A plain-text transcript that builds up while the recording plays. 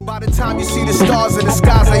By the time you see the stars in the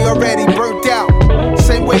skies, they already burnt out.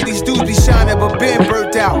 Same way these dudes be shining, but been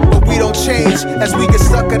burnt out. But we don't change as we get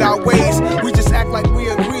stuck in our ways. We just act like we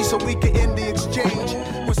agree so we can end the exchange.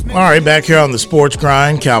 All right, back here on the Sports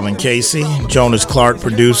Grind, Calvin Casey, Jonas Clark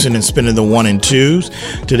producing and spinning the 1 and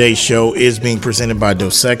 2s. Today's show is being presented by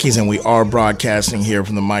Dos Equis, and we are broadcasting here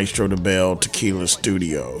from the Maestro de Bell Tequila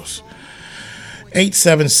Studios.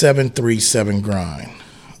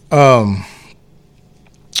 877-37-GRIND.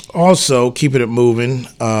 Also, keeping it moving,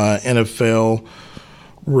 NFL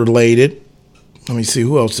related. Let me see,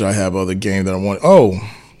 who else did I have other game that I want? Oh,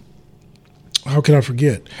 how can I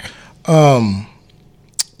forget?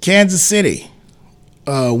 Kansas City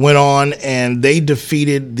went on and they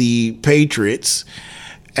defeated the Patriots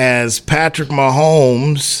as Patrick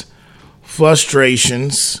Mahomes'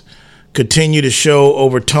 frustrations continue to show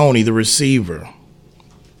over Tony, the receiver.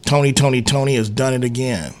 Tony has done it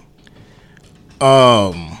again.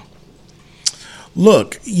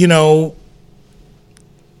 Look, you know,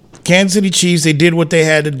 Kansas City Chiefs, they did what they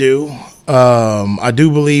had to do. I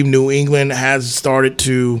do believe New England has started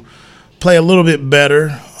to play a little bit better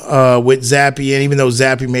with Zappe, and even though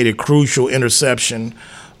Zappe made a crucial interception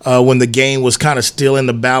when the game was kind of still in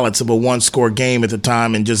the balance of a one-score game at the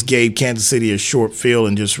time and just gave Kansas City a short field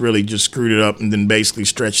and just really just screwed it up and then basically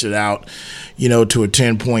stretched it out, you know, to a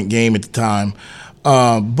 10-point game at the time.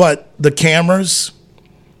 But the cameras,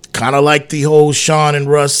 kind of like the whole Sean and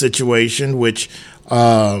Russ situation, which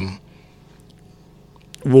we'll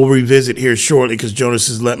revisit here shortly because Jonas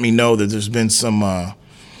has let me know that there's been some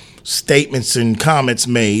statements and comments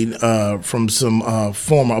made from some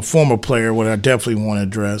former player, what I definitely want to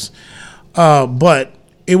address. But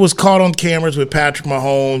it was caught on cameras with Patrick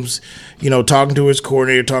Mahomes, you know, talking to his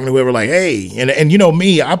coordinator, talking to whoever, like, hey, and you know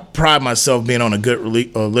me, I pride myself being on a good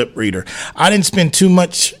lip reader. I didn't spend too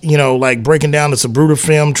much, you know, like breaking down the Sabruder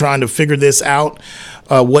film, trying to figure this out,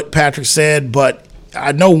 what Patrick said, but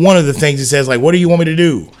I know one of the things he says, like, what do you want me to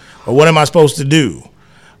do? Or what am I supposed to do?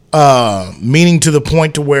 Meaning to the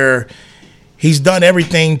point to where he's done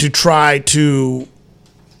everything to try to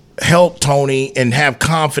help Tony and have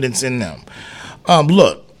confidence in them.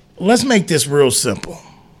 Look, let's make this real simple.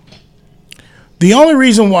 The only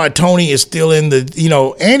reason why Tony is still in the, you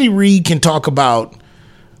know, Andy Reid can talk about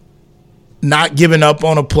not giving up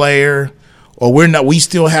on a player or we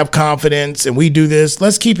still have confidence and we do this.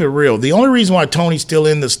 Let's keep it real. The only reason why Tony's still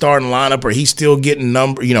in the starting lineup or he's still getting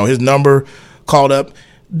his number called up,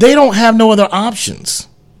 they don't have no other options.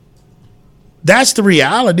 That's the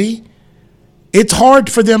reality. It's hard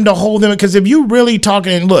for them to hold them because if you really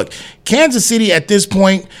talking, and look, Kansas City at this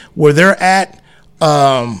point where they're at,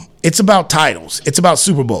 it's about titles. It's about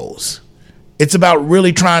Super Bowls. It's about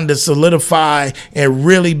really trying to solidify and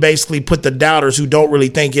really basically put the doubters who don't really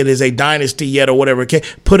think it is a dynasty yet or whatever,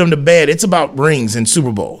 put them to bed. It's about rings and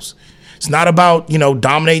Super Bowls. It's not about, you know,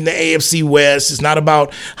 dominating the AFC West. It's not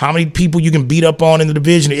about how many people you can beat up on in the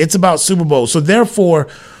division. It's about Super Bowls. So therefore,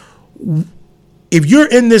 if you're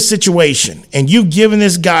in this situation and you've given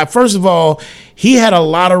this guy, first of all, he had a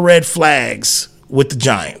lot of red flags with the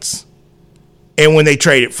Giants and when they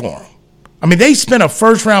traded for him. I mean, they spent a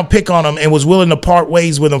first-round pick on him and was willing to part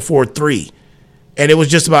ways with him for a 3. And it was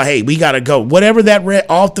just about, hey, we got to go. Whatever that red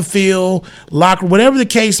off the field, locker, whatever the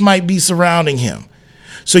case might be surrounding him.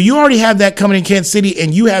 So you already have that coming in Kansas City,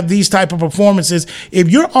 and you have these type of performances. If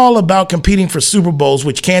you're all about competing for Super Bowls,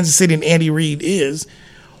 which Kansas City and Andy Reid is,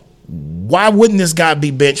 why wouldn't this guy be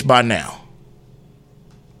benched by now?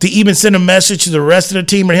 To even send a message to the rest of the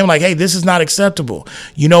team or him like, hey, this is not acceptable.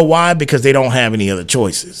 You know why? Because they don't have any other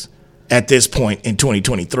choices at this point in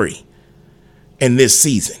 2023 in this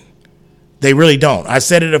season. They really don't. I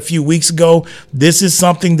said it a few weeks ago. This is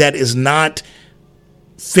something that is not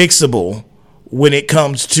fixable when it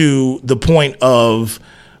comes to the point of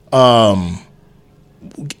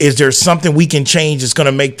is there something we can change that's going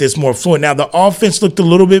to make this more fluid? Now, the offense looked a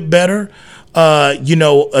little bit better,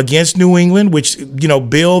 against New England, which,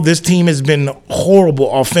 Bill, this team has been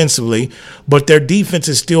horrible offensively, but their defense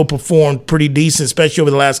has still performed pretty decent, especially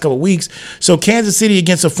over the last couple of weeks. So Kansas City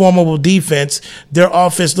against a formidable defense, their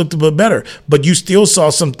offense looked a bit better, but you still saw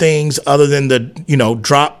some things other than the,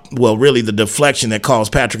 the deflection that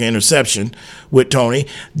caused Patrick an interception with Tony.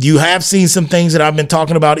 You have seen some things that I've been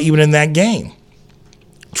talking about even in that game.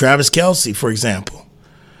 Travis Kelce, for example.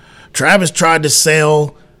 Travis tried to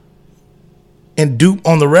sell and dupe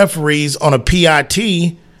on the referees on a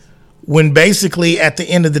PIT when basically at the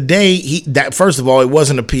end of the day, first of all, it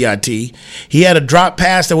wasn't a PIT. He had a drop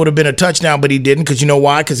pass that would have been a touchdown, but he didn't, because you know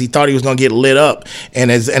why? Because he thought he was going to get lit up. And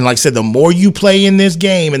like I said, the more you play in this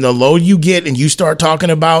game and the lower you get and you start talking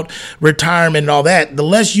about retirement and all that, the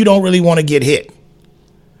less you don't really want to get hit.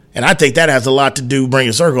 And I think that has a lot to do, bring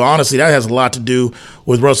a circle. Honestly, that has a lot to do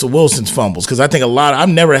with Russell Wilson's fumbles, because I think I've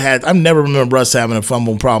never remember Russ having a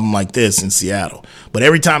fumble problem like this in Seattle. But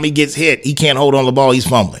every time he gets hit, he can't hold on to the ball, he's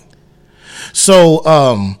fumbling.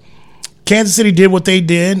 So Kansas City did what they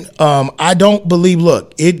did. I don't believe,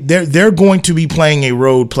 they're going to be playing a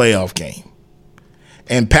road playoff game.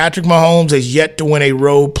 And Patrick Mahomes has yet to win a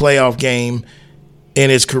road playoff game in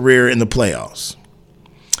his career in the playoffs.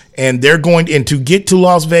 And to get to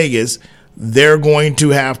Las Vegas, they're going to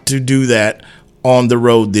have to do that on the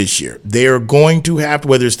road this year. They're going to have to,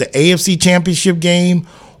 whether it's the AFC Championship game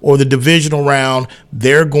or the divisional round,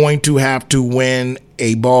 they're going to have to win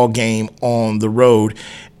a ball game on the road.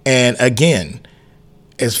 And again,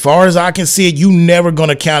 as far as I can see it, you're never going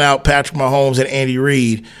to count out Patrick Mahomes and Andy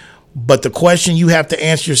Reid. But the question you have to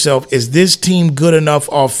answer yourself, is this team good enough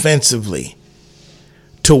offensively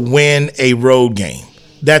to win a road game?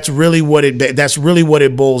 That's really what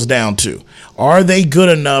it boils down to. Are they good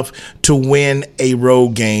enough to win a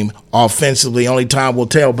road game offensively? Only time will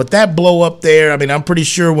tell. But that blow up there, I mean, I'm pretty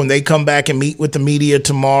sure when they come back and meet with the media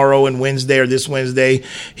tomorrow and Wednesday or this Wednesday,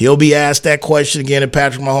 he'll be asked that question again at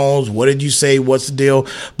Patrick Mahomes. What did you say? What's the deal?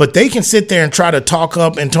 But they can sit there and try to talk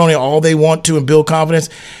up Antonio all they want to and build confidence.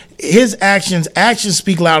 His actions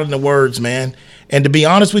speak louder than the words, man. And to be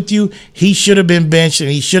honest with you, he should have been benched,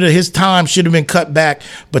 and his time should have been cut back,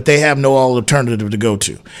 but they have no alternative to go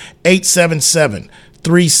to.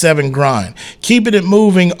 877-37-GRIND. Keeping it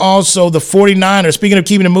moving. Also, the 49ers, speaking of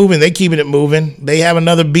keeping it moving, They have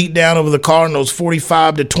another beatdown over the Cardinals,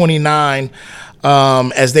 45-29,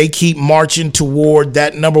 as they keep marching toward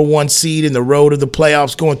that number one seed in the road of the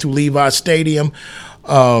playoffs going through Levi Stadium.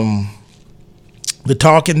 The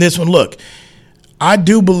talk in this one, look, I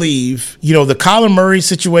do believe, the Kyler Murray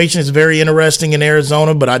situation is very interesting in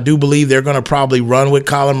Arizona, but I do believe they're going to probably run with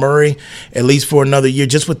Kyler Murray at least for another year.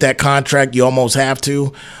 Just with that contract, you almost have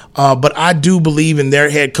to. But I do believe in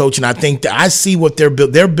their head coach, and I think that I see what they're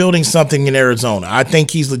building something in Arizona. I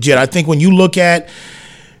think he's legit. I think when you look at,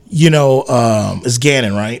 it's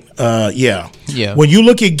Gannon, right? Yeah. When you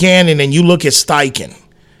look at Gannon and you look at Steichen,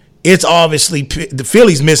 it's obviously the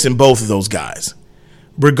Philly's missing both of those guys.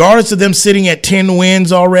 Regardless of them sitting at 10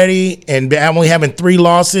 wins already and only having 3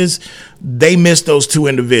 losses, they missed those 2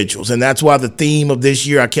 individuals. And that's why the theme of this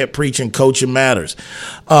year, I kept preaching coaching matters.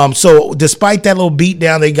 So despite that little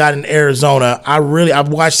beatdown they got in Arizona, I've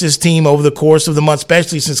watched this team over the course of the month,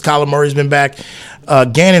 especially since Kyler Murray's been back.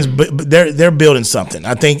 They're building something.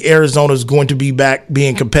 I think Arizona's going to be back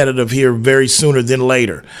being competitive here very sooner than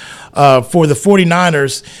later. For the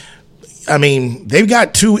 49ers, I mean, they've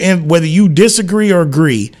got 2, whether you disagree or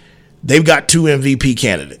agree, they've got 2 MVP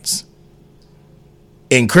candidates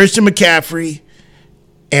in Christian McCaffrey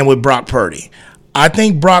and with Brock Purdy. I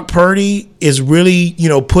think Brock Purdy is really,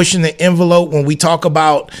 pushing the envelope when we talk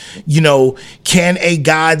about, can a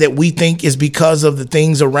guy that we think is because of the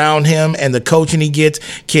things around him and the coaching he gets,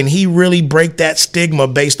 can he really break that stigma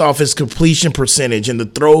based off his completion percentage and the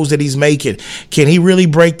throws that he's making? Can he really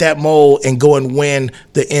break that mold and go and win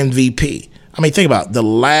the MVP? I mean, think about it, the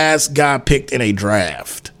last guy picked in a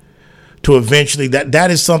draft to eventually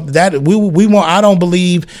that is something that we want. I don't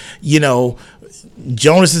believe,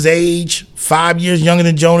 Jonas's age, 5 years younger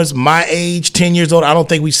than Jonas, my age, 10 years old. I don't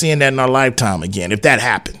think we're seeing that in our lifetime again, if that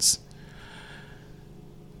happens.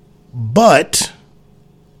 But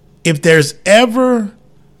if there's ever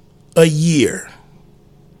a year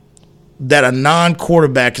that a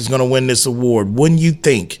non-quarterback is going to win this award, wouldn't you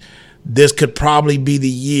think this could probably be the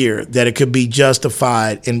year that it could be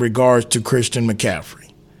justified in regards to Christian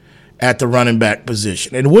McCaffrey at the running back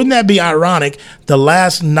position? And wouldn't that be ironic? The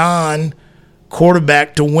last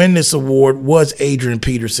non-quarterback to win this award was Adrian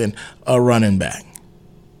Peterson, a running back.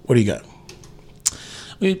 What do you got?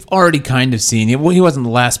 We've already kind of seen it. Well, he wasn't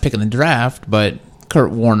the last pick in the draft, but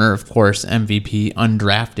Kurt Warner, of course, MVP,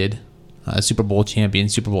 undrafted, Super Bowl champion,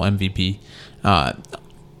 Super Bowl MVP.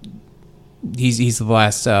 He's the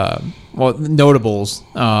last notables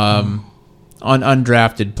on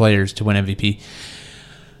undrafted players to win MVP.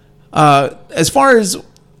 As far as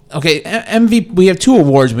MVP, we have 2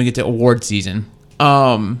 awards when we get to award season: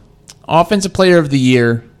 Offensive Player of the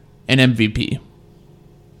Year and MVP.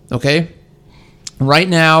 Okay, right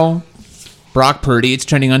now, Brock Purdy. It's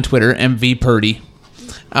trending on Twitter. MV Purdy.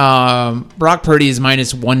 Brock Purdy is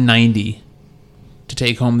minus 190 to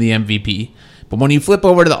take home the MVP. But when you flip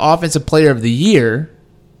over to the Offensive Player of the Year,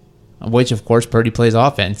 which, of course, Purdy plays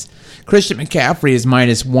offense, Christian McCaffrey is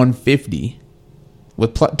minus 150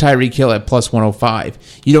 with Tyreek Hill at plus 105.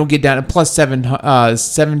 You don't get down to plus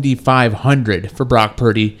 7,500 for Brock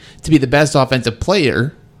Purdy to be the best offensive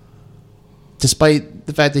player, despite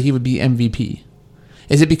the fact that he would be MVP.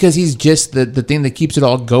 Is it because he's just the thing that keeps it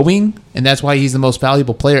all going, and that's why he's the most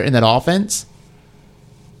valuable player in that offense?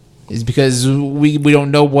 Is because we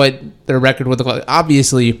don't know what their record would look like.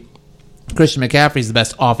 Obviously, Christian McCaffrey is the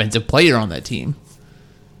best offensive player on that team.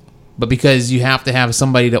 But because you have to have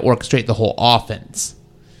somebody to orchestrate the whole offense.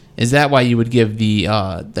 Is that why you would give the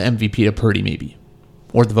MVP to Purdy, maybe?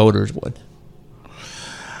 Or the voters would?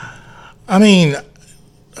 I mean,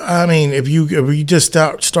 if you just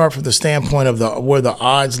start from the standpoint of where the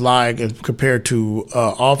odds lie compared to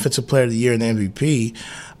Offensive Player of the Year and the MVP,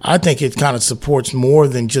 I think it kind of supports more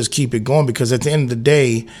than just keep it going, because at the end of the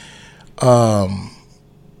day, I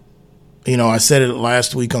said it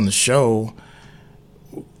last week on the show,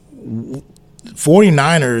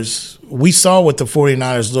 49ers, we saw what the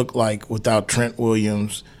 49ers looked like without Trent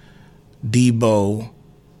Williams, Debo,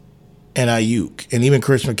 and Ayuk, and even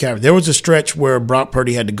Chris McCaffrey. There was a stretch where Brock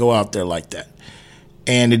Purdy had to go out there like that,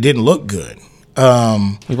 and it didn't look good.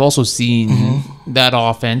 We've also seen that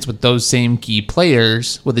offense with those same key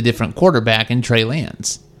players with a different quarterback in Trey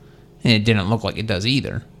Lance, and it didn't look like it does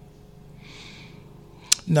either.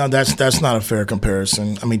 No, that's not a fair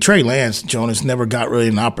comparison. I mean, Trey Lance, Jonas, never got really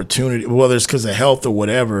an opportunity, whether it's because of health or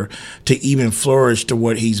whatever, to even flourish to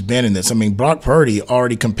what he's been in this. I mean, Brock Purdy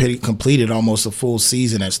already completed almost a full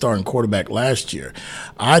season at starting quarterback last year.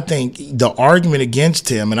 I think the argument against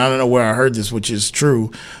him, and I don't know where I heard this, which is true,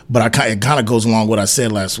 but it kind of goes along with what I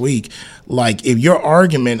said last week. Like, if your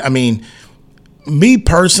argument, I mean, me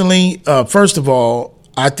personally, first of all,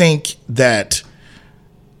 I think that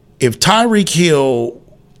if Tyreek Hill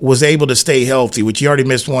was able to stay healthy, which he already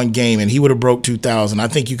missed one game, and he would have broke 2,000, I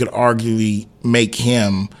think you could arguably make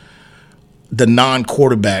him the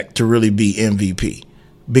non-quarterback to really be MVP.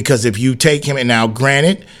 Because if you take him, and now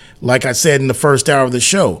granted, like I said in the first hour of the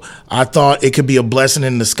show, I thought it could be a blessing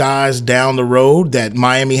in disguise down the road that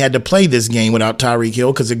Miami had to play this game without Tyreek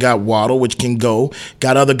Hill, because it got Waddle, which can go,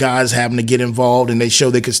 got other guys having to get involved, and they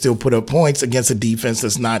showed they could still put up points against a defense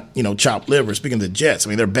that's not, chopped liver. Speaking of the Jets, I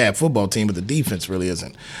mean, they're a bad football team, but the defense really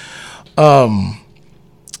isn't.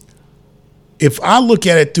 If I look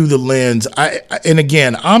at it through the lens, and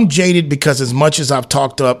again, I'm jaded because as much as I've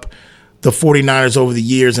talked up the 49ers over the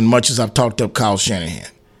years and much as I've talked up Kyle Shanahan,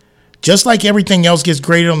 just like everything else gets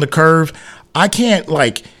graded on the curve, I can't,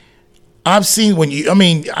 I've seen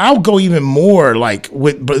I'll go even more,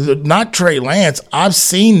 but not Trey Lance. I've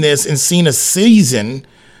seen this and seen a season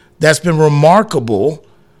that's been remarkable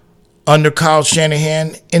under Kyle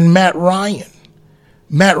Shanahan and Matt Ryan.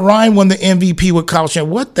 Matt Ryan won the MVP with Kyle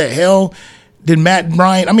Shanahan. What the hell did Matt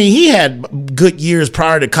Ryan? I mean, he had good years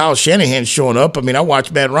prior to Kyle Shanahan showing up. I mean, I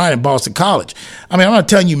watched Matt Ryan in Boston College. I mean, I'm not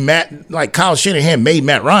telling you Kyle Shanahan made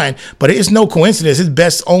Matt Ryan, but it's no coincidence. His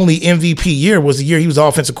best only MVP year was the year he was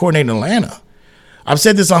offensive coordinator in Atlanta. I've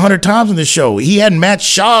said this 100 times on this show. He had Matt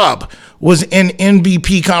Schaub was in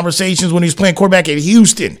MVP conversations when he was playing quarterback at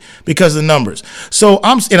Houston because of the numbers. So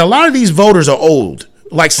and a lot of these voters are old.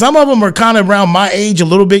 Like, some of them are kind of around my age, a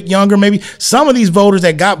little bit younger maybe. Some of these voters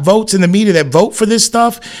that got votes in the media that vote for this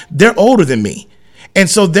stuff, they're older than me. And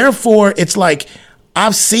so therefore, it's like,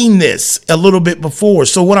 I've seen this a little bit before.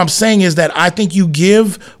 So what I'm saying is that I think you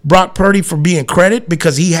give Brock Purdy for being credit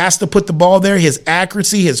because he has to put the ball there, his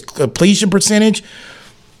accuracy, his completion percentage.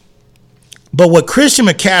 But what Christian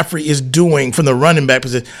McCaffrey is doing from the running back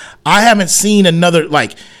position, I haven't seen another, I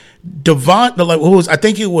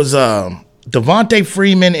think it was Devontae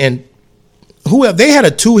Freeman and whoever. They had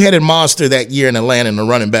a two-headed monster that year in Atlanta in the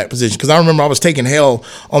running back position, because I remember I was taking hell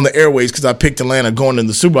on the airways because I picked Atlanta going into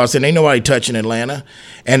the Super Bowl. I said, ain't nobody touching Atlanta.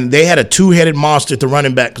 And they had a two-headed monster at the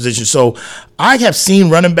running back position. So I have seen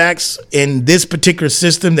running backs in this particular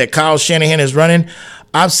system that Kyle Shanahan is running.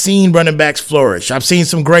 I've seen running backs flourish. I've seen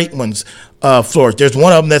some great ones flourish. There's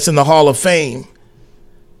one of them that's in the Hall of Fame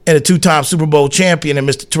and a two-time Super Bowl champion, and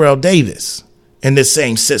Mr. Terrell Davis in this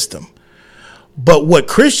same system. But what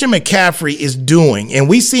Christian McCaffrey is doing, and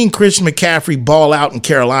we've seen Christian McCaffrey ball out in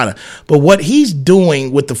Carolina, but what he's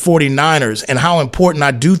doing with the 49ers and how important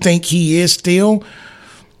I do think he is still,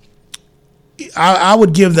 I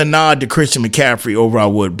would give the nod to Christian McCaffrey over I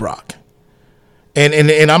would Brock.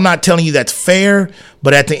 And I'm not telling you that's fair,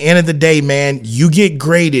 but at the end of the day, man, you get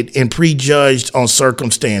graded and prejudged on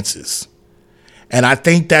circumstances. And I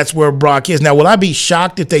think that's where Brock is. Now, will I be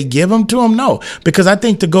shocked if they give him to him? No, because I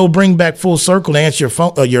think to go bring back full circle to answer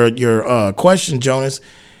your question, Jonas,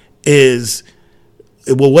 is,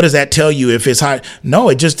 well, what does that tell you if it's high? No,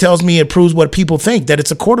 it just tells me, it proves what people think, that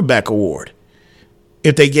it's a quarterback award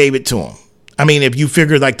if they gave it to him. I mean, if you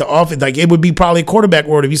figure like the offense, like it would be probably a quarterback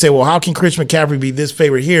award if you say, well, how can Christian McCaffrey be this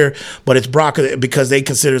favorite here, but it's Brock because they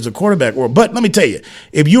consider it a quarterback award. But let me tell you,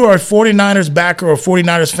 if you are a 49ers backer or a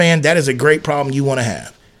 49ers fan, that is a great problem you want to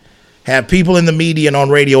have. Have people in the media and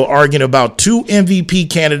on radio arguing about 2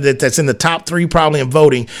 MVP candidates that's in the top 3 probably in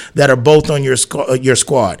voting that are both on your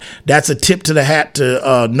squad. That's a tip to the hat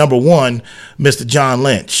to number 1, Mr. John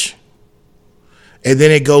Lynch. And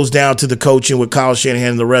then it goes down to the coaching with Kyle Shanahan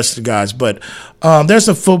and the rest of the guys. But there's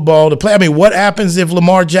some football to play. I mean, what happens if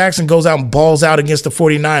Lamar Jackson goes out and balls out against the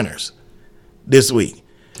 49ers this week?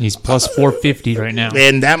 He's plus 450 right now.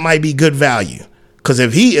 And that might be good value.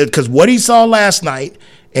 Because what he saw last night,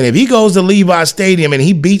 and if he goes to Levi Stadium and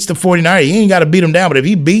he beats the 49ers, he ain't got to beat them down. But if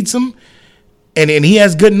he beats them and he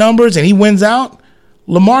has good numbers and he wins out,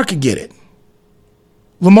 Lamar could get it.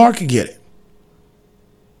 Lamar could get it.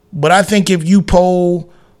 But I think if you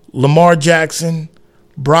poll Lamar Jackson,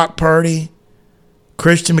 Brock Purdy,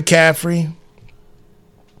 Christian McCaffrey,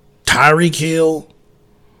 Tyreek Hill,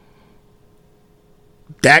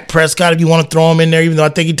 Dak Prescott, if you want to throw him in there, even though I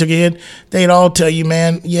think he took a hit, they'd all tell you,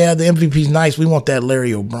 man, yeah, the MVP's nice. We want that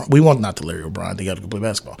Larry O'Brien. We want not the Larry O'Brien. They got to go play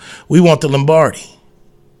basketball. We want the Lombardi.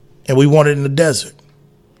 And we want it in the desert.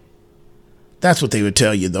 That's what they would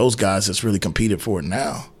tell you, those guys that's really competed for it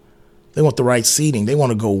now. They want the right seeding. They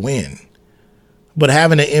want to go win. But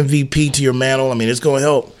having an MVP to your mantle, I mean, it's going to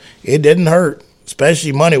help. It didn't hurt,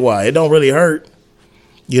 especially money-wise. It don't really hurt,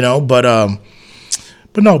 But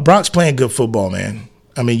no, Brock's playing good football, man.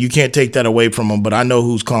 I mean, you can't take that away from him. But I know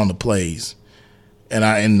who's calling the plays, and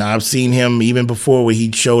I've seen him even before when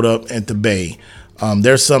he showed up at the Bay.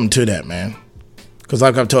 There's something to that, man. Because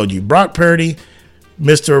like I've told you, Brock Purdy,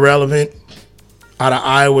 Mr. Irrelevant, out of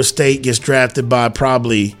Iowa State, gets drafted by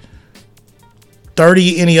probably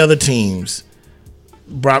 30 any other teams.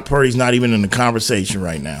 Brock Purdy's not even in the conversation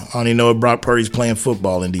right now. I don't even know if Brock Purdy's playing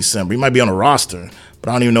football in December. He might be on a roster, but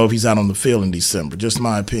I don't even know if he's out on the field in December. Just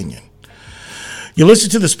my opinion. You listen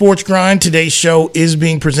to the Sports Grind. Today's show is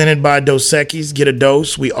being presented by Dos Equis. Get a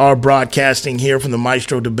dose. We are broadcasting here from the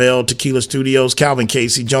Maestro de Bell Tequila Studios. Calvin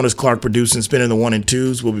Casey, Jonas Clark producing, spinning the 1 and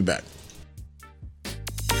 2s. We'll be back.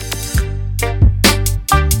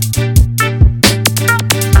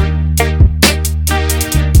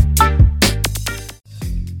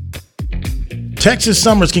 Texas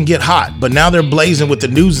summers can get hot, but now they're blazing with the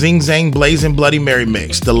new Zing Zang Blazing Bloody Mary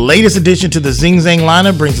Mix. The latest addition to the Zing Zang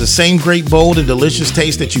lineup brings the same great, bold, and delicious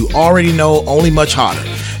taste that you already know, only much hotter.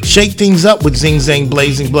 Shake things up with Zing Zang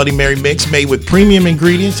Blazing Bloody Mary Mix, made with premium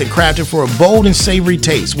ingredients and crafted for a bold and savory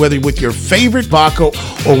taste, whether with your favorite vodka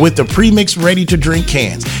or with the pre-mixed ready-to-drink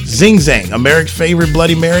cans. Zing Zang, America's favorite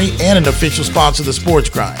Bloody Mary and an official sponsor of the Sports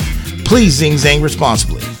Grind. Please Zing Zang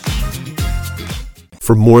responsibly.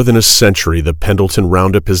 For more than a century, the Pendleton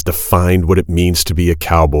Roundup has defined what it means to be a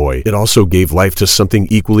cowboy. It also gave life to something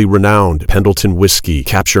equally renowned, Pendleton whiskey,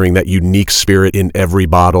 capturing that unique spirit in every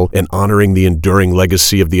bottle and honoring the enduring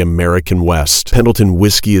legacy of the American West. Pendleton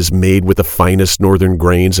whiskey is made with the finest northern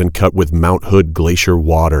grains and cut with Mount Hood Glacier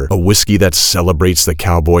water, a whiskey that celebrates the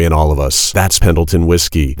cowboy in all of us. That's Pendleton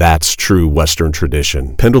whiskey. That's true Western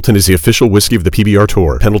tradition. Pendleton is the official whiskey of the PBR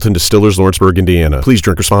Tour. Pendleton Distillers, Lawrenceburg, Indiana. Please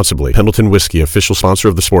drink responsibly. Pendleton Whiskey, official sponsor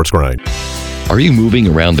of the Sports Grind. Are you moving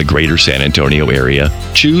around the greater San Antonio area?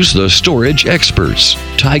 Choose the storage experts,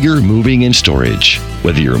 Tiger Moving and Storage.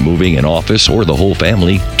 Whether you're moving an office or the whole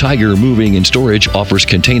family, Tiger Moving and Storage offers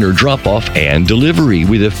container drop-off and delivery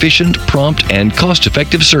with efficient, prompt, and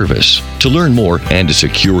cost-effective service. To learn more and to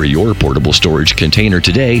secure your portable storage container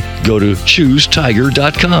today, go to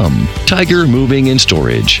ChooseTiger.com. Tiger Moving and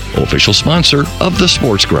Storage, official sponsor of the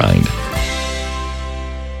Sports Grind.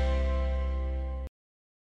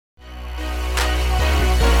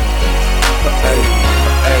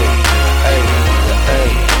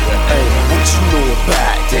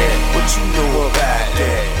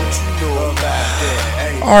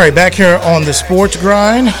 All right, back here on the Sports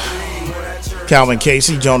Grind. Calvin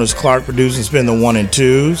Casey, Jonas Clark producing Spin the 1 and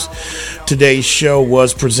 2s. Today's show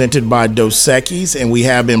was presented by Dos Equis, and we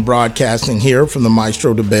have been broadcasting here from the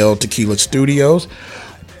Maestro de Bell Tequila Studios.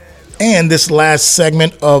 And this last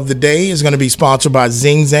segment of the day is going to be sponsored by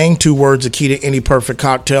Zing Zang. 2 words, the key to any perfect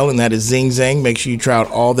cocktail, and that is Zing Zang. Make sure you try out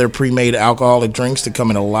all their pre-made alcoholic drinks that come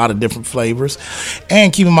in a lot of different flavors.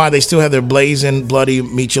 And keep in mind, they still have their Blazing Bloody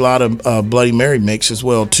Michelada Bloody Mary mix as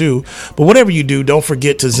well, too. But whatever you do, don't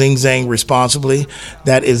forget to Zing Zang responsibly.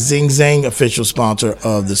 That is Zing Zang, official sponsor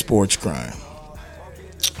of the Sports Grind.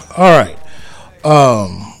 All right.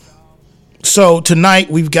 So tonight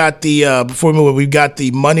we've got we've got the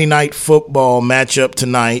Monday Night Football matchup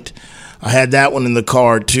tonight. I had that one in the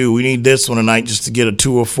card too. We need this one tonight just to get a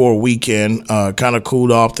 2-4 weekend. Kind of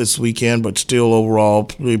cooled off this weekend, but still overall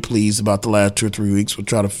really pleased about the last 2 or 3 weeks. We'll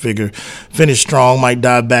try to finish strong. Might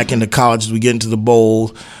dive back into college as we get into the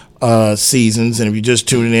bowl seasons. And if you're just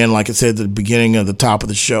tuning in, like I said at the beginning of the top of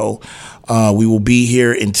the show, we will be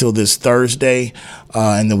here until this Thursday,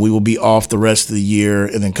 and then we will be off the rest of the year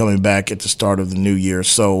and then coming back at the start of the new year.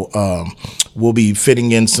 So we'll be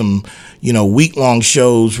fitting in some, week-long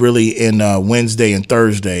shows really in Wednesday and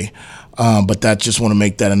Thursday. But that just want to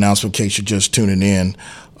make that announcement in case you're just tuning in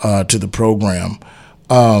to the program.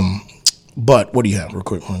 But what do you have real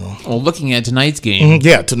quick? Well, looking at tonight's game.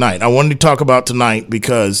 Yeah, tonight. I wanted to talk about tonight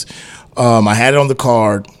because I had it on the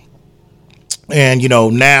card. And,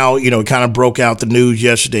 now, it kind of broke out the news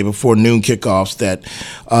yesterday before noon kickoffs that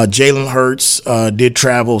Jalen Hurts did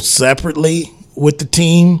travel separately with the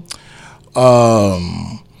team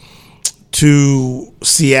to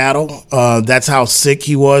Seattle. That's how sick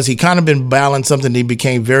he was. He kind of been battling something. He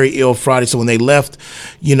became very ill Friday. So when they left,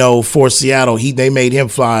 for Seattle, they made him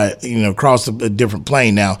fly, across a different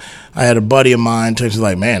plane. Now, I had a buddy of mine who's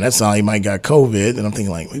like, man, that sounds like he might got COVID. And I'm thinking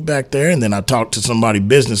like, we back there. And then I talked to somebody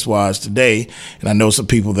business-wise today, and I know some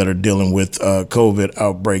people that are dealing with COVID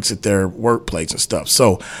outbreaks at their workplace and stuff.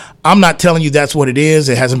 So I'm not telling you that's what it is.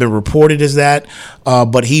 It hasn't been reported as that.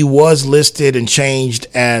 But he was listed and changed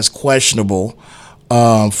as questionable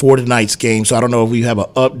for tonight's game. So I don't know if we have an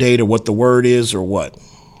update or what the word is or what.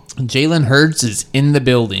 Jalen Hurts is in the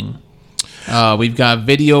building. We've got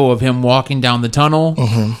video of him walking down the tunnel,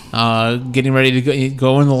 getting ready to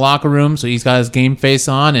go in the locker room. So he's got his game face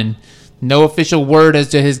on, and no official word as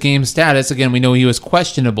to his game status. Again, we know he was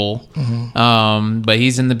questionable, but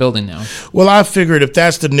he's in the building now. Well, I figured if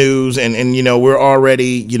that's the news, and we're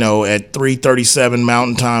already, at 3:37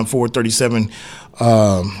 Mountain Time, 4:37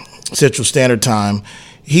 Central Standard Time,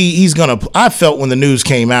 he's going to – I felt when the news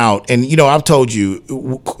came out, and, I've told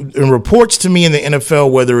you, in reports to me in the NFL,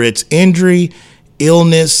 whether it's injury,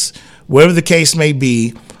 illness, whatever the case may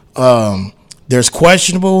be, there's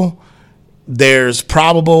questionable, there's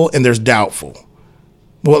probable, and there's doubtful.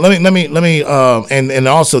 Well, let me and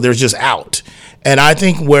also there's just out. And I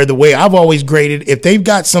think the way I've always graded, if they've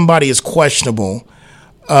got somebody as questionable –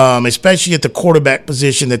 especially at the quarterback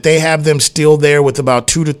position, that they have them still there with about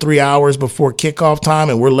 2 to 3 hours before kickoff time,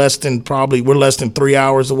 and we're less than 3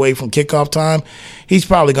 hours away from kickoff time, he's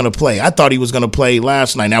probably going to play. I thought he was going to play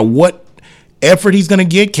last night. Now, what effort he's going to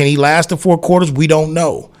get? Can he last the 4 quarters? We don't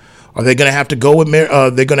know. Are they going to have to go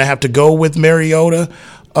with Mariota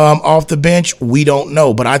off the bench? We don't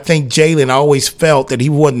know. But I think Jalen always felt that he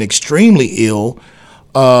wasn't extremely ill.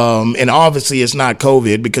 And obviously it's not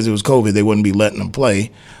COVID, because if it was COVID, they wouldn't be letting him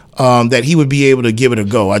play, that he would be able to give it a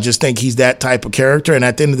go. I just think he's that type of character. And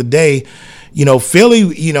at the end of the day, Philly,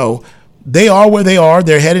 they are where they are.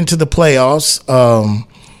 They're heading to the playoffs.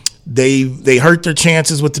 They hurt their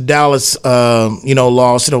chances with the Dallas,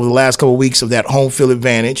 loss over the last couple of weeks of that home field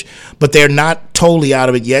advantage, but they're not totally out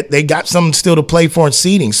of it yet. They got something still to play for in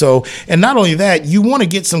seeding. So, and not only that, you want to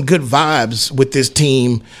get some good vibes with this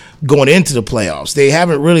team going into the playoffs. They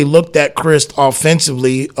haven't really looked that crisp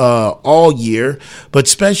offensively all year, but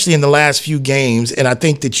especially in the last few games. And I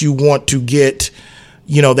think that you want to get,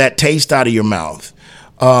 that taste out of your mouth.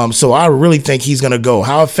 So I really think he's going to go.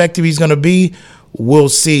 How effective he's going to be, we'll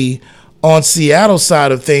see. On Seattle's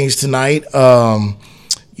side of things tonight,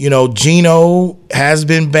 Geno has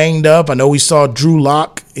been banged up. I know we saw Drew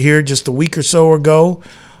Lock here just a week or so ago.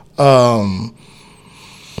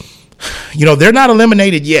 They're not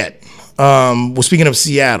eliminated yet. Well, speaking of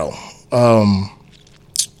Seattle,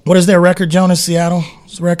 what is their record, Jonas?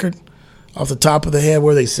 Seattle's record? Off the top of the head,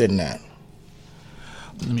 where are they sitting at?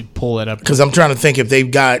 Let me pull that up. Because I'm trying to think if they've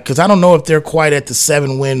got – because I don't know if they're quite at the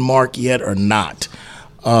 7-win mark yet or not.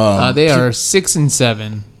 They are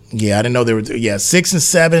 6-7. Yeah, I didn't know they were –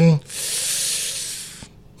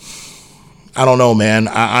 6-7. I don't know, man.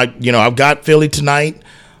 I've got Philly tonight.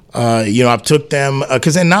 I've took them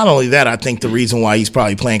because then not only that, I think the reason why he's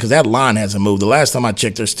probably playing, because that line hasn't moved. The last time I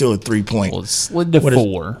checked, they're still at 3-point. Well, it slid to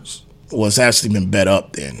 4. Well, it's actually been bet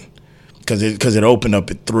up then because it opened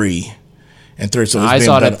up at 3. and 3. So I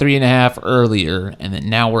saw it at 3.5 earlier, and then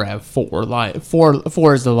now we're at 4.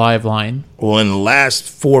 Four is the live line. Well, in the last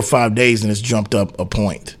 4 or 5 days, and it's jumped up a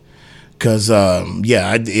point. Because,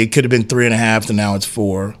 it could have been 3.5, and now it's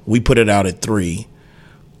 4. We put it out at 3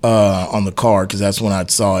 on the card because that's when I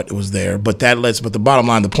saw it. It was there. But the bottom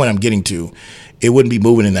line, the point I'm getting to, it wouldn't be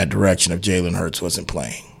moving in that direction if Jalen Hurts wasn't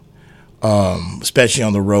playing, especially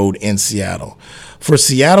on the road in Seattle. For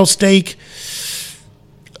Seattle's stake,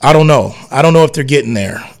 I don't know. I don't know if they're getting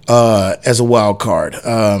there as a wild card.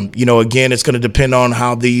 Again, it's going to depend on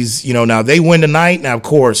how these, now they win tonight. Now, of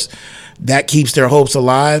course, that keeps their hopes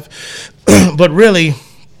alive. But really,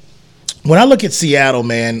 when I look at Seattle,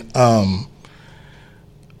 man,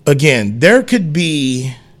 again, there could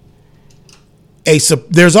be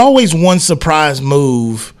there's always one surprise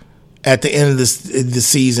move at the end of the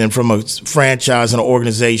season from a franchise and an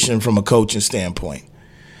organization from a coaching standpoint.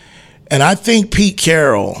 And I think Pete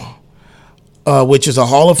Carroll, which is a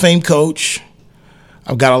Hall of Fame coach,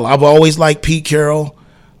 I've always liked Pete Carroll,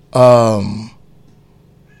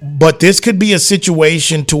 but this could be a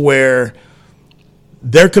situation to where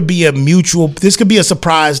there could be this could be a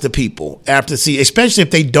surprise to people after especially if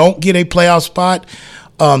they don't get a playoff spot.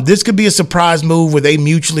 This could be a surprise move where they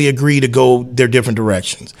mutually agree to go their different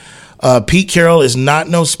directions. Pete Carroll is not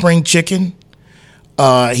no spring chicken.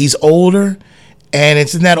 He's older, and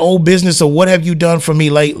it's in that old business of what have you done for me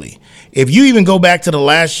lately? If you even go back to the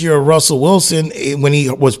last year of Russell Wilson, when he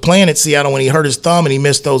was playing at Seattle, when he hurt his thumb and he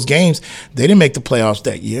missed those games, they didn't make the playoffs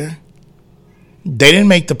that year. They didn't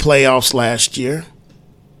make the playoffs last year.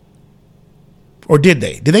 Or did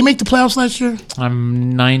they? Did they make the playoffs last year?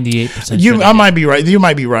 I'm 98% sure. I might be right. You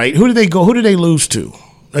might be right. Who did they go? Who did they lose to?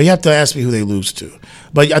 You have to ask me who they lose to.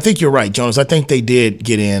 But I think you're right, Jonas. I think they did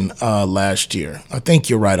get in last year. I think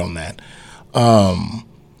you're right on that.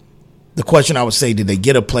 The question I would say, did they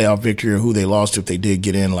get a playoff victory or who they lost to if they did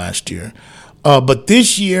get in last year? But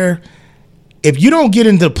this year, if you don't get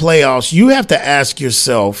into the playoffs, you have to ask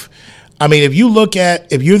yourself, if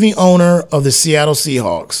you're the owner of the Seattle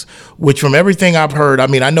Seahawks, which from everything I've heard,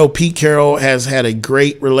 I know Pete Carroll has had a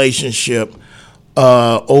great relationship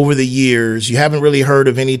over the years. You haven't really heard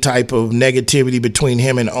of any type of negativity between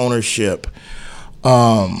him and ownership.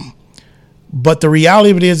 But the reality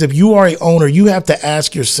of it is, if you are an owner, you have to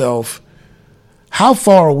ask yourself, how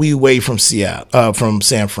far are we away from from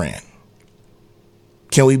San Fran?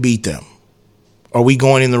 Can we beat them? Are we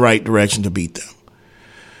going in the right direction to beat them?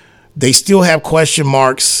 They still have question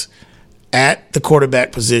marks at the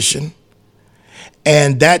quarterback position.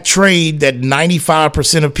 And that trade that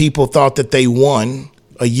 95% of people thought that they won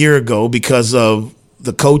a year ago because of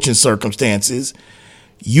the coaching circumstances,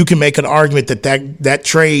 you can make an argument that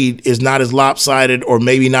trade is not as lopsided or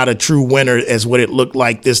maybe not a true winner as what it looked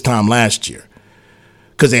like this time last year.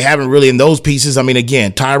 Because they haven't really in those pieces.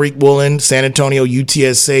 Again, Tyreek Woolen, San Antonio,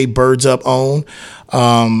 UTSA, Birds Up own,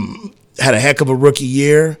 had a heck of a rookie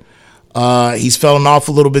year. He's fallen off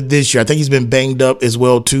a little bit this year. I think he's been banged up as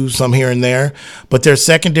well, too, some here and there. But their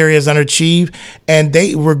secondary has underachieved. And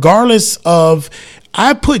regardless of,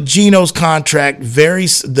 I put Geno's contract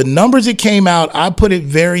the numbers that came out, I put it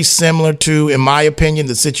very similar to, in my opinion,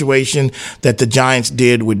 the situation that the Giants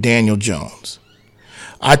did with Daniel Jones.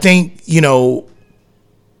 I think,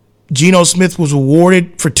 Geno Smith was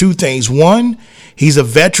awarded for 2 things. One, he's a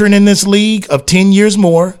veteran in this league of 10 years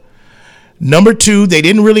more. Number 2, they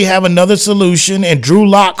didn't really have another solution, and Drew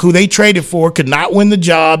Lock, who they traded for, could not win the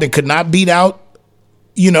job and could not beat out,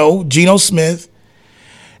 Geno Smith.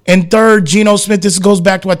 And third, Geno Smith, this goes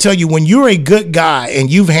back to what I tell you, when you're a good guy and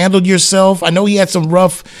you've handled yourself, I know he had some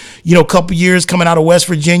rough, couple years coming out of West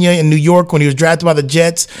Virginia and New York when he was drafted by the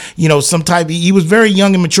Jets, he was very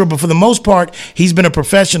young and mature, but for the most part, he's been a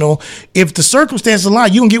professional. If the circumstances allow,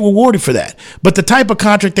 you can get rewarded for that. But the type of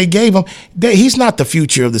contract they gave him, he's not the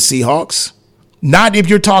future of the Seahawks. Not if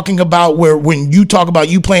you're talking about when you talk about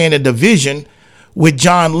you playing a division with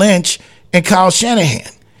John Lynch and Kyle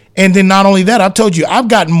Shanahan. And then not only that, I've told you, I've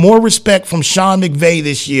gotten more respect from Sean McVay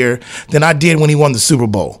this year than I did when he won the Super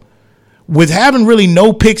Bowl. With having really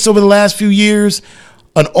no picks over the last few years,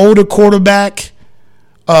 an older quarterback,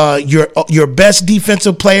 your best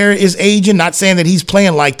defensive player is aging, not saying that he's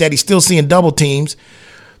playing like that. He's still seeing double teams.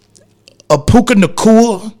 A Puka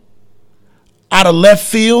Nacua out of left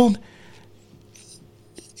field.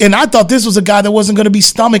 And I thought this was a guy that wasn't going to be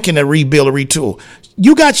stomaching a rebuild or retool.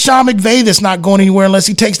 You got Sean McVay that's not going anywhere unless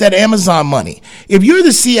he takes that Amazon money. If you're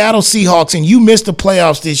the Seattle Seahawks and you missed the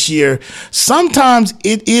playoffs this year, sometimes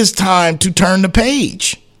it is time to turn the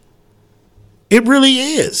page. It really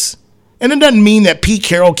is. And it doesn't mean that Pete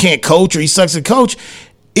Carroll can't coach or he sucks at coach.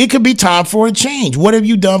 it could be time for a change. What have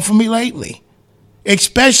you done for me lately?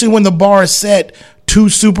 Especially when the bar is set 2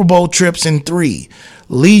 Super Bowl trips in 3.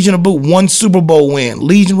 Legion of Boot, 1 Super Bowl win.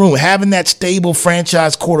 Legion Room, having that stable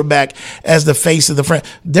franchise quarterback as the face of the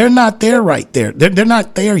franchise. They're not there right there. They're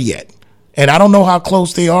not there yet. And I don't know how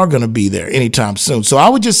close they are going to be there anytime soon. So I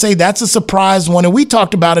would just say that's a surprise one. And we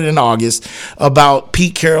talked about it in August about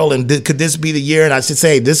Pete Carroll and could this be the year? And I should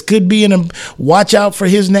say this could be watch out for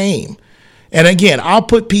his name. And again, I'll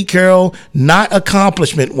put Pete Carroll, not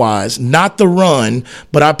accomplishment-wise, not the run,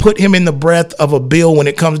 but I put him in the breadth of a bill when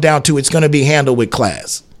it comes down to it's going to be handled with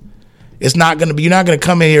class. It's not going to be, you're not going to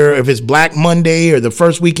come in here if it's Black Monday or the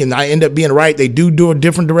first week and I end up being right, they do a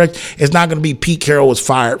different direction. It's not going to be Pete Carroll was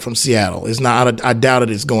fired from Seattle. It's not, I doubt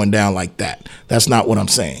it's going down like that. That's not what I'm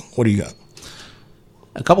saying. What do you got?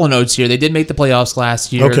 A couple of notes here. They did make the playoffs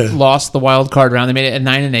last year. Okay. Lost the wild card round. They made it at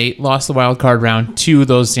 9-8. Lost the wild card round to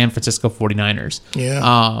those San Francisco 49ers.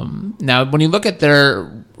 Yeah. Now, when you look at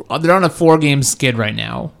they're on a 4-game skid right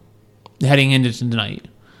now, heading into tonight.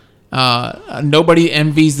 Nobody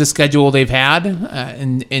envies the schedule they've had.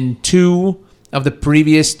 In 2 of the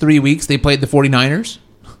previous 3 weeks, they played the 49ers.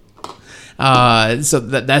 So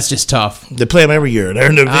that's just tough. They play them every year. They're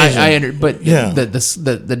in the division. But yeah.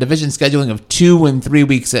 the division scheduling of 2 and 3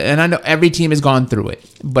 weeks, and I know every team has gone through it,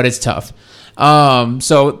 but it's tough.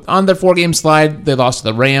 So on their 4-game slide, they lost to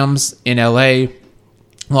the Rams in LA,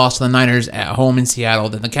 lost to the Niners at home in Seattle,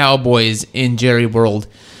 then the Cowboys in Jerry World,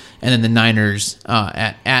 and then the Niners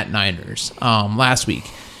at Niners last week.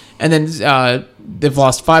 And then they've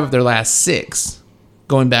lost 5 of their last 6,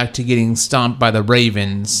 going back to getting stomped by the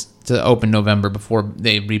Ravens to open November before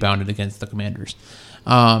they rebounded against the Commanders.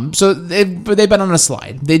 So they've been on a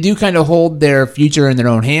slide. They do kind of hold their future in their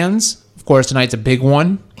own hands. Of course, tonight's a big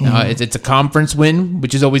one. It's a conference win,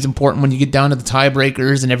 which is always important when you get down to the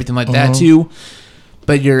tiebreakers and everything like that too.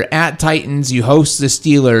 But you're at Titans, you host the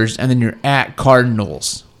Steelers, and then you're at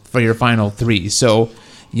Cardinals for your final 3. So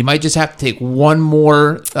you might just have to take one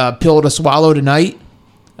more pill to swallow tonight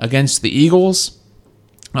against the Eagles.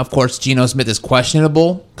 Of course, Geno Smith is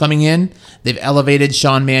questionable coming in. They've elevated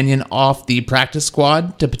Sean Mannion off the practice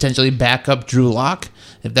squad to potentially back up Drew Lock,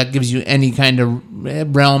 if that gives you any kind of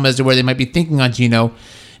realm as to where they might be thinking on Geno.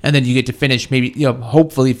 And then you get to finish,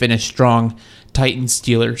 hopefully finish strong, Titans,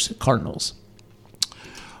 Steelers, Cardinals.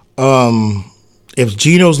 If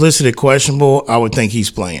Geno's listed as questionable, I would think he's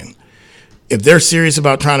playing. If they're serious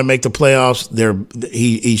about trying to make the playoffs,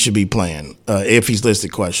 he should be playing if he's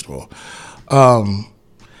listed questionable.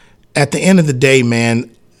 At the end of the day,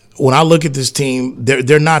 man, when I look at this team,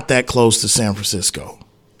 they're not that close to San Francisco.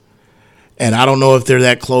 And I don't know if they're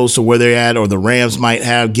that close or where they're at, or the Rams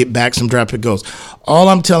might get back some draft pick goals. All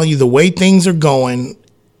I'm telling you, the way things are going,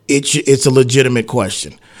 it's a legitimate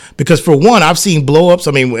question. Because for one, I've seen blow-ups.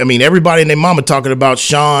 I mean, everybody and their mama talking about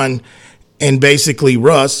Sean and basically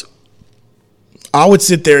Russ. I would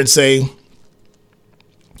sit there and say,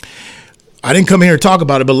 I didn't come here to talk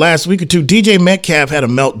about it, but last week or two, DJ Metcalf had a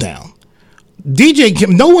meltdown.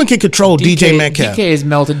 No one can control DJ Metcalf. DK has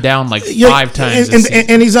melted down like 5 times.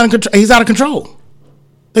 And he's out of control.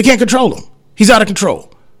 They can't control him. He's out of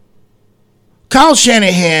control. Kyle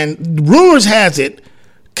Shanahan, rumors has it,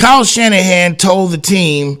 Kyle Shanahan told the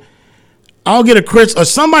team, I'll get or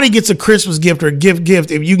somebody gets a Christmas gift or a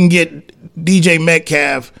gift if you can get DJ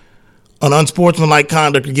Metcalf an unsportsmanlike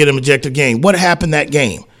conduct to get him ejected game. What happened that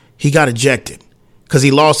game? He got ejected because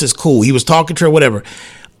he lost his cool. He was talking to her, whatever.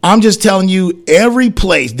 I'm just telling you, every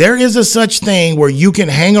place, there is a such thing where you can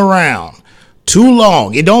hang around too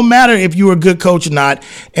long. It don't matter if you're a good coach or not,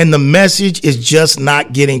 and the message is just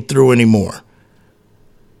not getting through anymore.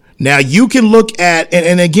 Now, you can look at,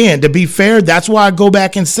 and again, to be fair, that's why I go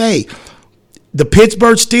back and say, the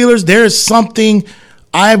Pittsburgh Steelers, there is something.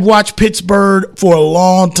 I've watched Pittsburgh for a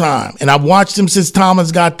long time, and I've watched them since Tomlin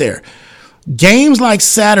got there. Games like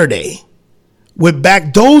Saturday,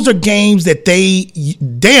 those are games that they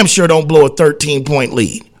damn sure don't blow a 13-point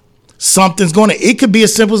lead. It could be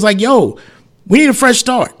as simple as like, yo, we need a fresh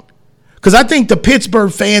start. Because I think the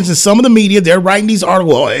Pittsburgh fans and some of the media, they're writing these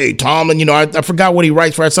articles. Oh, hey, Tomlin, I forgot what he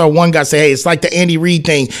writes for. I saw one guy say, hey, it's like the Andy Reid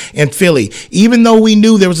thing in Philly. Even though we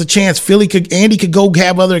knew there was a chance Andy could go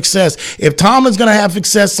have other success. If Tomlin's going to have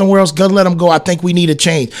success somewhere else, go let him go. I think we need a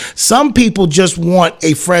change. Some people just want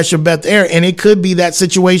a fresher, better air, and it could be that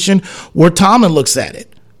situation where Tomlin looks at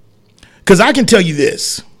it. Because I can tell you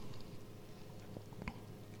this.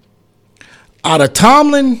 Out of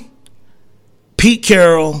Tomlin, Pete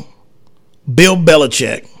Carroll, Bill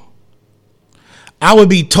Belichick, I would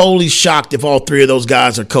be totally shocked if all 3 of those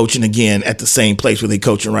guys are coaching again at the same place where they're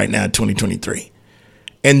coaching right now in 2023.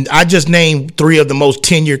 And I just named 3 of the most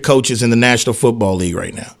tenured coaches in the National Football League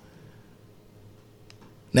right now.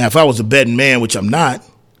 Now, if I was a betting man, which I'm not,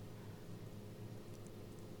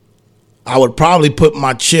 I would probably put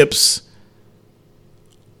my chips,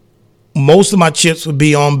 most of my chips would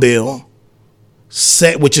be on Bill,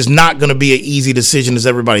 which is not going to be an easy decision as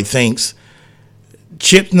everybody thinks.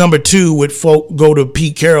 Chip number 2 would go to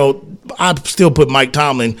Pete Carroll. I'd still put Mike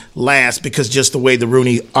Tomlin last because just the way the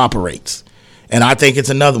Rooney operates. And I think it's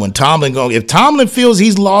another one. If Tomlin feels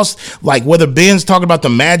he's lost, like whether Ben's talking about the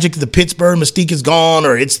magic, the Pittsburgh mystique is gone,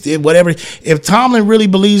 or it's whatever. If Tomlin really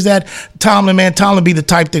believes that, Tomlin be the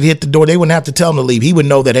type that hit the door. They wouldn't have to tell him to leave. He would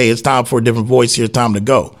know that, hey, it's time for a different voice here. It's time to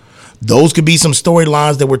go. Those could be some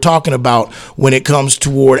storylines that we're talking about when it comes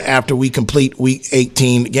toward after we complete Week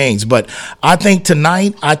 18 games. But I think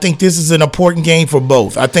tonight, this is an important game for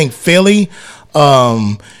both. I think Philly,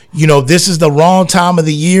 this is the wrong time of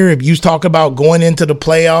the year. If you talk about going into the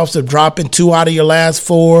playoffs of dropping 2 out of your last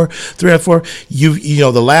 4, 3 or 4,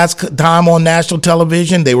 the last time on national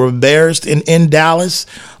television, they were embarrassed in Dallas.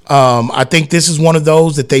 I think this is one of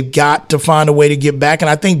those that they've got to find a way to get back. And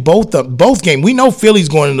I think both games, we know Philly's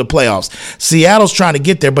going into the playoffs. Seattle's trying to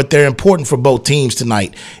get there, but they're important for both teams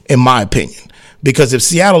tonight, in my opinion. Because if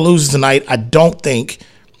Seattle loses tonight, I don't think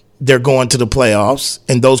they're going to the playoffs.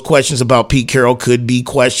 And those questions about Pete Carroll could be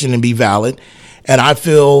questioned and be valid. And I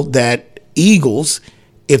feel that Eagles,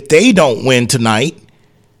 if they don't win tonight,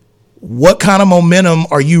 what kind of momentum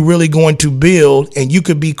are you really going to build? And you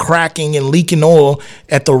could be cracking and leaking oil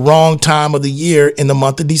at the wrong time of the year in the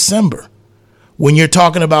month of December. When you're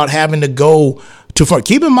talking about having to go too far.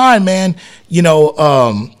 Keep in mind, man,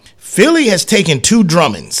 Philly has taken 2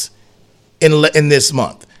 drummings in this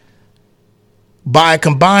month by a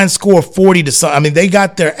combined score of 40 to something. I mean, they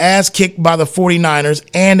got their ass kicked by the 49ers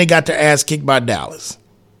and they got their ass kicked by Dallas.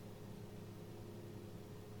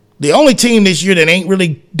 The only team this year that ain't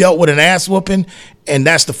really dealt with an ass whooping, and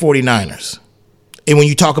that's the 49ers. And when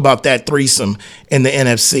you talk about that threesome in the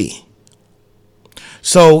NFC.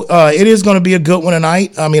 So it is going to be a good one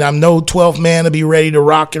tonight. I mean, I'm no 12th man to be ready to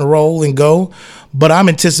rock and roll and go, but I'm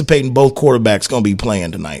anticipating both quarterbacks going to be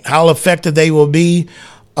playing tonight. How effective they will be,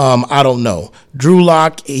 I don't know. Drew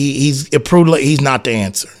Lock, he's not the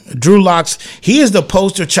answer. Drew Lock's, he is the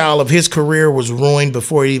poster child of his career was ruined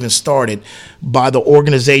before it even started by the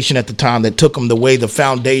organization at the time that took him the way the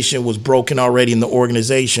foundation was broken already in the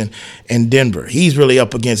organization in Denver. He's really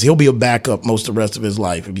up against, he'll be a backup most of the rest of his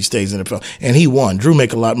life if he stays in the NFL. And he won. Drew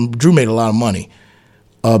made a lot of money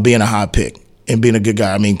being a high pick and being a good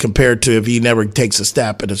guy. I mean, compared to if he never takes a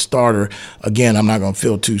step at a starter, again, I'm not going to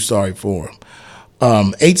feel too sorry for him.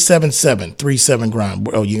 877-37-GRIND.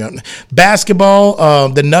 Oh, you got basketball.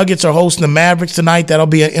 The Nuggets are hosting the Mavericks tonight. That'll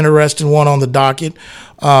be an interesting one on the docket.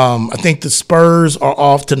 I think the Spurs are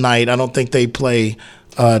off tonight. I don't think they play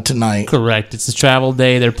tonight. Correct. It's the travel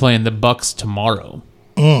day. They're playing the Bucks tomorrow.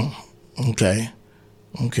 Okay,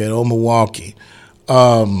 old Milwaukee.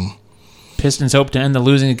 Pistons hope to end the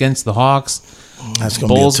losing against the Hawks. That's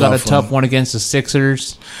gonna Bulls be a tough got a tough one against the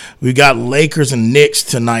Sixers. We got Lakers and Knicks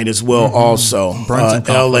tonight as well. Also,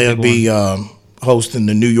 LA will be hosting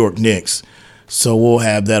the New York Knicks, so we'll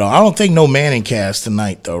have that on. I don't think no Manning cast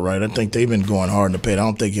tonight, though, right? I think they've been going hard in the paint. I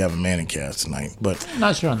don't think you have a Manning cast tonight, but I'm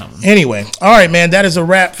not sure on that one. Anyway, all right, man. That is a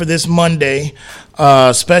wrap for this Monday.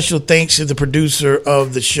 Special thanks to the producer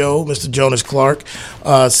of the show, Mr. Jonas Clark.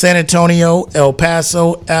 San Antonio, El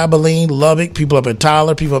Paso, Abilene, Lubbock, people up in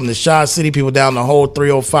Tyler, people up in the Shaw City, people down the whole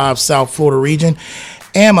 305 South Florida region,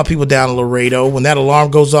 and my people down in Laredo. When that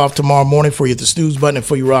alarm goes off tomorrow morning for you at the snooze button and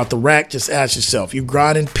for you out the rack, just ask yourself, you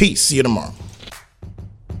grinding? Peace. See you tomorrow.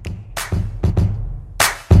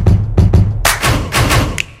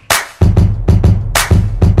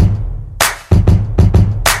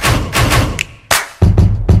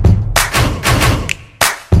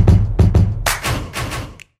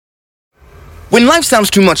 When life sounds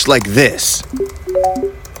too much like this,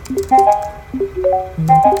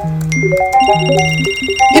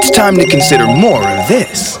 it's time to consider more of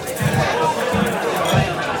this.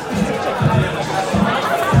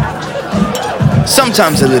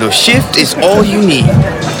 Sometimes a little shift is all you need.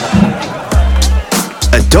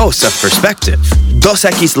 A dose of perspective. Dos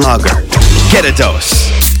Equis Lager. Get a dose.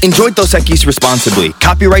 Enjoy Dos Equis responsibly.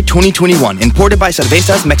 Copyright 2021. Imported by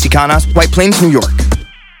Cervezas Mexicanas, White Plains, New York.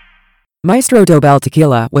 Maestro Dobel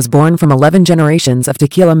Tequila was born from 11 generations of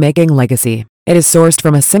tequila-making legacy. It is sourced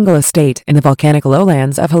from a single estate in the volcanic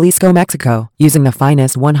lowlands of Jalisco, Mexico, using the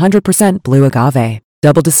finest 100% blue agave.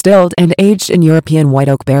 Double distilled and aged in European white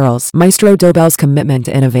oak barrels, Maestro Dobel's commitment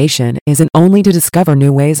to innovation isn't only to discover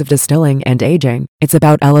new ways of distilling and aging, it's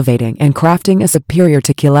about elevating and crafting a superior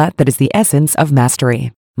tequila that is the essence of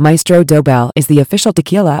mastery. Maestro Dobel is the official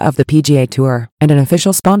tequila of the PGA Tour and an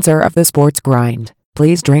official sponsor of the Sports Grind.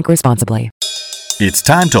 Please drink responsibly. It's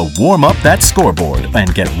time to warm up that scoreboard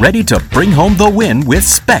and get ready to bring home the win with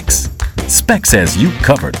Specs. Specs has you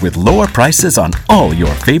covered with lower prices on all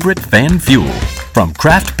your favorite fan fuel. From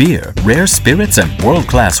craft beer, rare spirits, and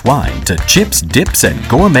world-class wine to chips, dips, and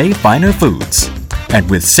gourmet finer foods. And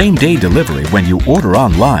with same-day delivery when you order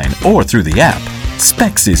online or through the app,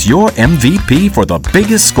 Specs is your MVP for the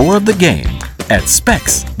biggest score of the game. At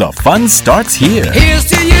Specs, the fun starts here. Here's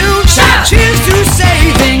to you, cheers to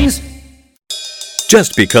savings.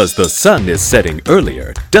 Just because the sun is setting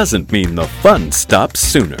earlier doesn't mean the fun stops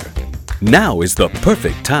sooner. Now is the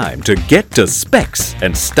perfect time to get to Specs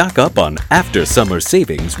and stock up on after-summer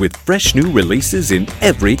savings with fresh new releases in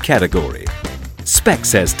every category.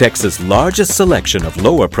 Specs has Texas' largest selection of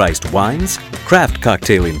lower-priced wines, craft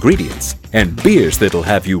cocktail ingredients, and beers that'll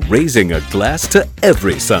have you raising a glass to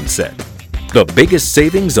every sunset. The biggest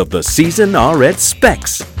savings of the season are at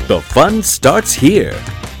Specs. The fun starts here.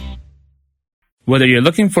 Whether you're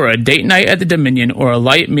looking for a date night at the Dominion or a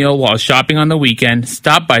light meal while shopping on the weekend,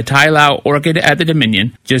 stop by Thai Lao Orchid at the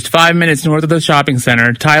Dominion. Just 5 minutes north of the shopping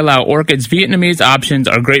center, Thai Lao Orchid's Vietnamese options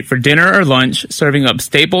are great for dinner or lunch, serving up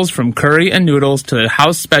staples from curry and noodles to the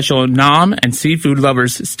house special Nam and seafood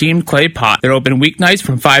lovers' steamed clay pot. They're open weeknights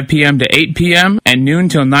from 5 p.m. to 8 p.m. and noon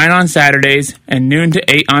till 9 on Saturdays and noon to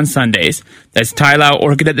 8 on Sundays. That's Thai Lao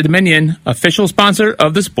Orchid at the Dominion, official sponsor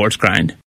of the Sports Grind.